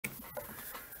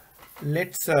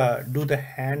Let's do the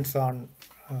hands-on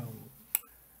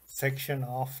section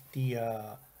of the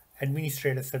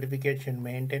Administrator Certification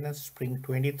Maintenance Spring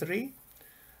 23.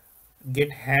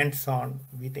 Get hands-on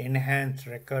with enhanced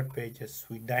record pages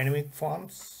with dynamic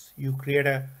forms. You create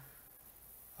a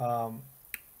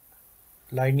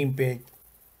lightning page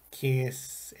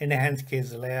case, enhanced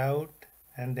case layout,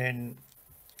 and then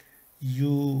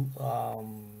you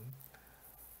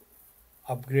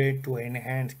upgrade to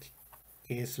enhanced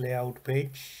case layout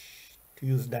page to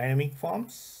use dynamic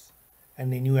forms,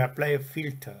 and then you apply a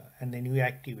filter and then you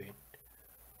activate.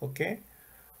 Okay,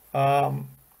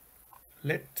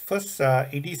 let first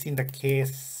it is in the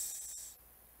case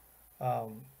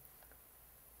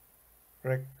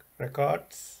rec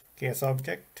records case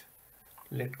object.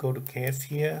 Let's go to case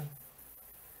here.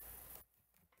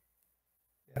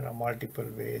 There are multiple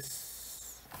ways.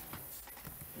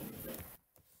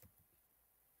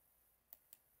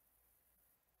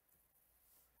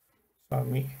 So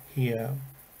I'm here.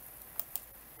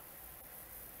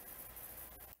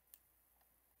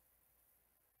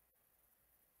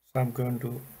 So I'm going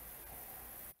to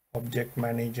object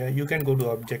manager. You can go to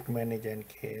object manager and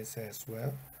case as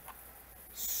well.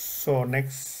 So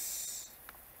next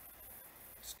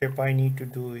step I need to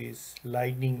do is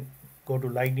lightning, go to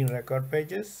lightning record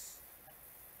pages.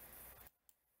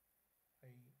 I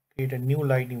create a new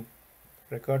lightning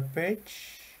record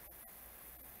page.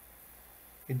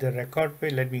 In the record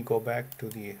page, let me go back to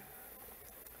the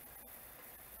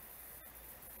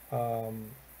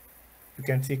you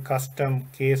can see custom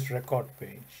case record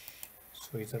page.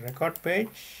 So it's a record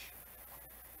page.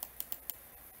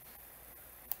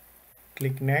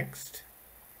 Click next.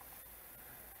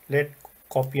 Let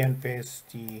copy and paste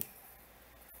the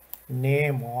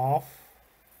name of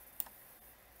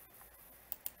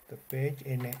the page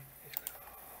in a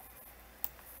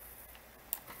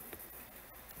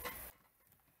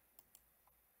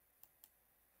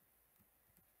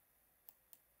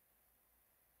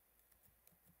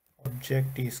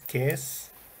object is case.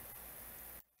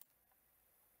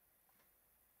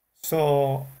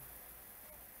 So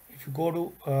if you go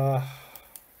to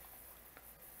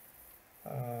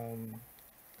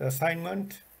the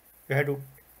assignment, you have to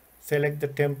select the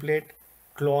template,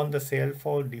 clone the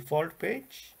Salesforce default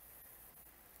page,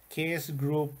 case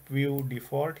group view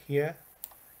default here.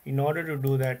 In order to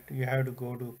do that, you have to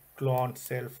go to clone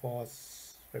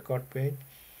Salesforce record page,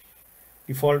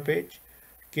 default page,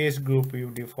 case group view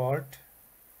default,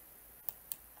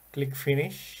 click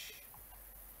finish.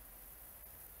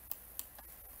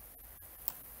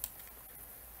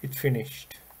 It's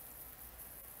finished.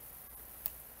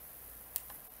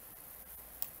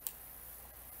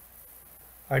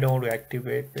 I don't want to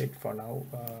activate it for now.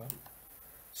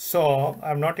 So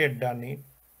I'm not yet done it.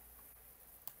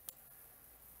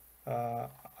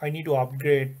 I need to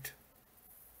upgrade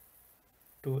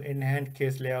to enhance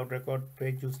case layout record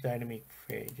page use dynamic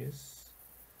pages.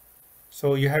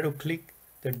 So you have to click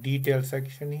the detail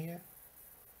section here.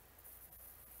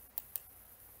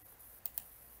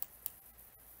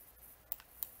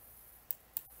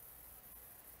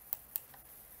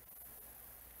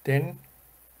 Then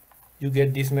you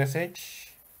get this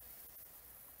message.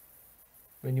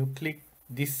 When you click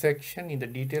this section in the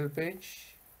detail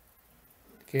page,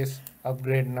 case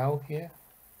upgrade now here.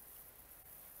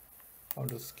 I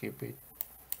want to skip it.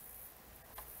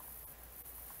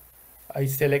 I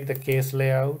select the case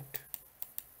layout.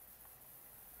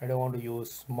 I don't want to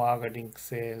use marketing,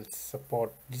 sales,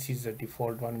 support. This is the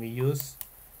default one we use.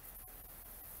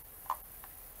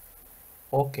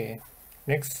 Okay,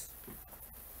 next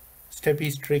step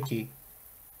is tricky.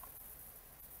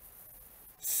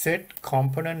 Set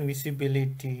component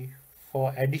visibility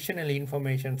for additional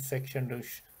information section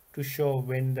to show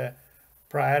when the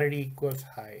priority equals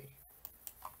high.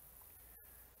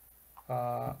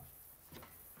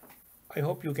 I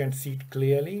hope you can see it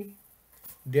clearly.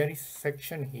 There is a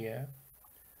section here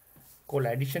called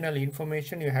additional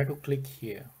information. You have to click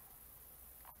here.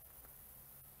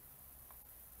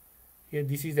 Here,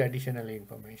 this is additional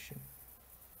information.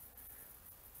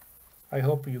 I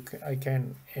hope I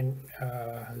can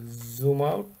zoom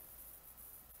out.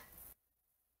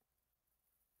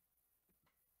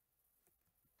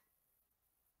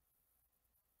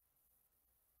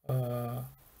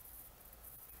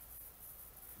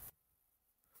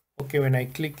 Okay, when I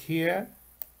click here,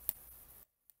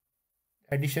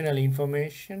 additional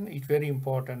information, it's very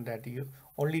important that you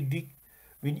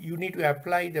need to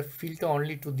apply the filter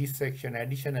only to this section,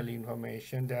 additional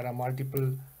information. There are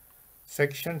multiple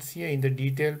sections here in the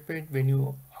detail page. When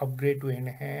you upgrade to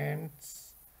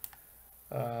enhance,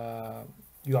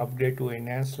 you upgrade to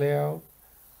enhance layout.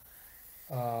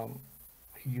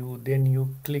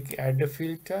 you click add a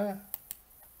filter,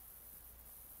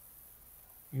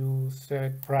 you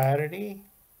select priority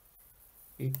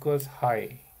equals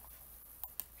high,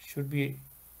 should be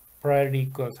priority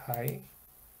equals high,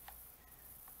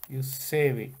 you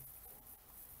save it,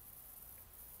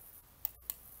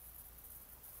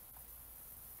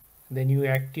 then you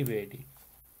activate it.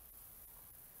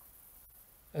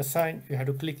 Assign, you have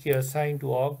to click here assign to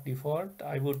org default.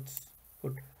 I would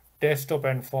put desktop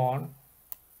and font,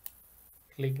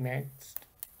 click next,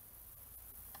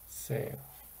 save.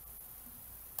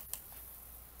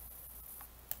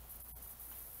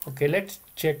 Okay, let's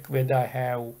check whether I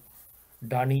have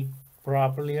done it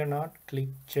properly or not. Click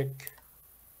check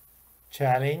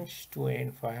challenge to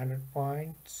earn 500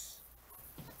 points.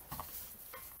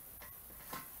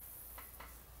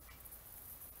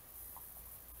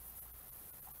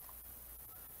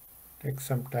 Take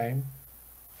some time.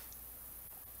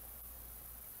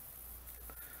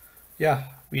 Yeah,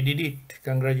 we did it.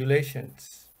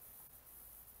 Congratulations.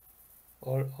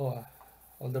 All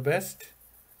the best.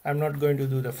 I'm not going to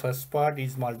do the first part.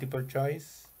 It's multiple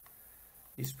choice.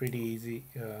 It's pretty easy.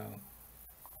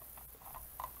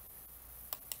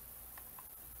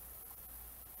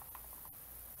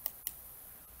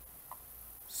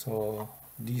 So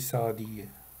these are the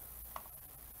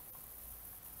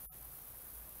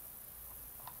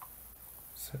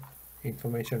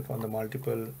information from the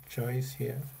multiple choice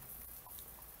here.